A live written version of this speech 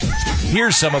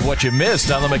Here's some of what you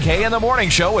missed on the McKay in the Morning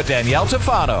Show with Danielle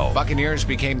Tufano. Buccaneers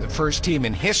became the first team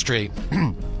in history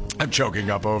I'm choking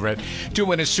up over it, to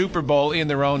win a Super Bowl in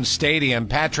their own stadium.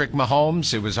 Patrick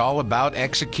Mahomes, it was all about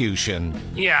execution.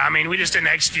 Yeah, I mean, we just didn't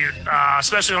execute,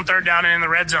 especially on third down and in the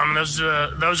red zone. Those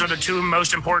are the two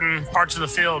most important parts of the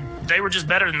field. They were just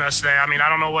better than us today. I mean, I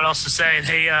don't know what else to say.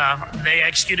 They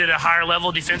executed at a higher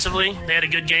level defensively. They had a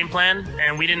good game plan,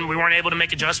 and we weren't able to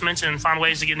make adjustments and find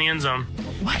ways to get in the end zone.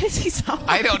 Why does he sound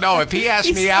like I don't know. If he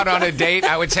asked me out on a date,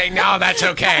 I would say, no, that's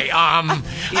okay. Yeah,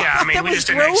 I mean, we just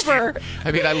didn't Grover. execute.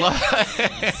 I mean, I love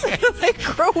like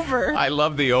Grover. I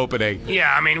love the opening.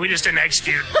 Yeah, I mean, we just didn't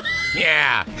execute.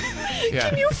 Yeah.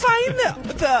 Can you find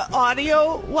the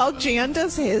audio while Jan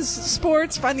does his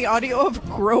sports? Find the audio of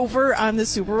Grover on the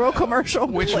Super Bowl commercial.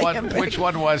 Which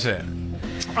one was it?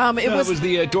 It was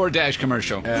the DoorDash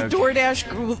commercial. the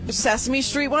DoorDash Sesame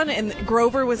Street one, and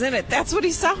Grover was in it. That's what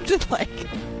he sounded like.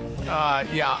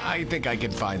 Yeah, I think I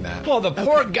can find that. Well, the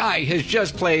poor guy has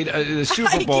just played the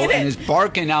Super Bowl and is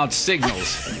barking out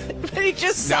signals. But he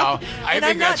just No, I and think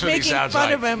I'm that's not what he making sounds fun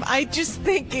like. of him. I just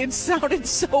think it sounded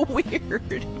so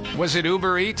weird. Was it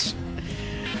Uber Eats?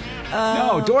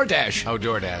 No, DoorDash. Oh,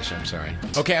 DoorDash, I'm sorry.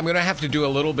 Okay, I'm going to have to do a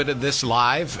little bit of this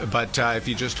live, but if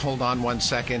you just hold on 1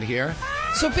 second here.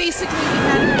 So basically, we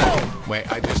had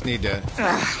Wait, I just need to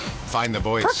find the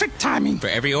voice. Perfect timing. For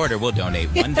every order, we'll donate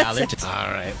 $1 to... All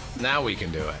right, now we can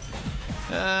do it.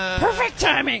 perfect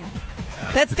timing.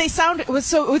 It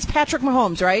was Patrick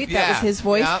Mahomes, right? That was Yeah, his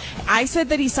voice. yeah. I said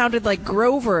that he sounded like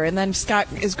Grover, and then Scott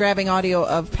is grabbing audio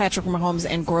of Patrick Mahomes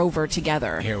and Grover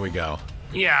together. Here we go.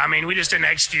 Yeah, I mean, we just didn't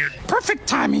execute. Perfect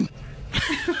timing.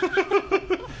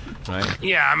 Right?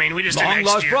 Yeah, I mean, we just Long didn't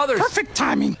lost execute. brothers. Perfect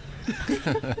timing.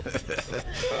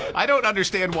 I don't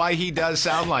understand why he does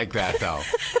sound like that, though.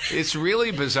 It's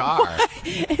really bizarre.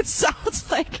 It sounds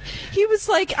like he was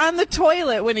like on the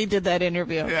toilet when he did that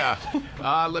interview. Yeah.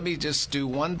 Let me just do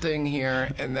one thing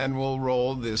here, and then we'll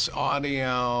roll this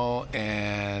audio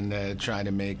and try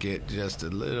to make it just a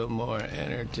little more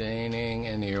entertaining.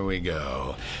 And here we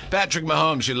go. Patrick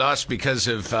Mahomes, you lost because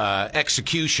of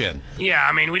execution. Yeah,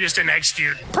 I mean, we just didn't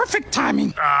execute, Perfect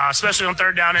timing. especially on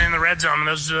third down and in the red zone.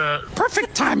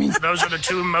 Perfect timing. Those are the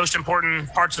two most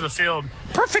important parts of the field.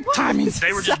 Perfect timing.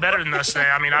 They were just better than us today.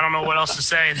 I mean, I don't know what else to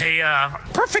say.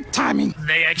 Perfect timing.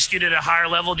 They executed at a higher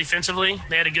level defensively.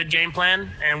 They had a good game plan,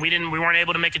 and we weren't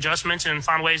able to make adjustments and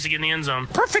find ways to get in the end zone.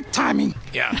 Perfect timing.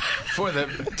 Yeah. For the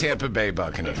Tampa Bay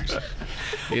Buccaneers.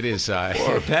 It is.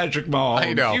 Poor Patrick Mahomes.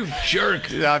 I know. You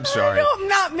jerk. I'm sorry. No, I'm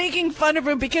not making fun of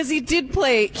him because he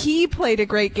played a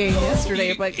great game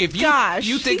yesterday, but If you, gosh,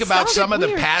 you think he about some sounded of the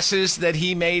weird. passes that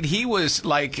he made, he was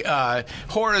like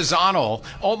horizontal,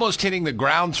 almost hitting the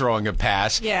ground throwing a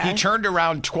pass. Yeah. He turned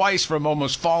around twice from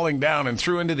almost falling down and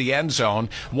threw into the end zone.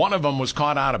 One of them was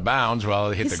caught out of bounds.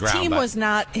 Well, it hit His the ground. team but was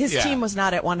not. His Yeah. team was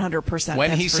not at 100%. when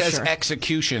that's he for says sure.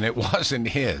 execution, it wasn't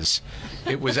his.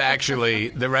 It was actually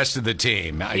the rest of the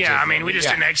team. Yeah, I mean, we just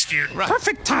didn't execute. Right.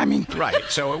 Perfect timing. Right.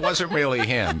 So it wasn't really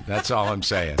him. That's all I'm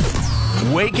saying.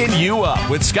 Waking you up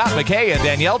with Scott McKay and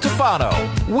Danielle Tufano.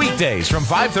 Weekdays from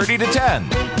 5:30 to 10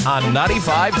 on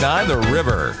 95.9 The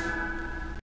River.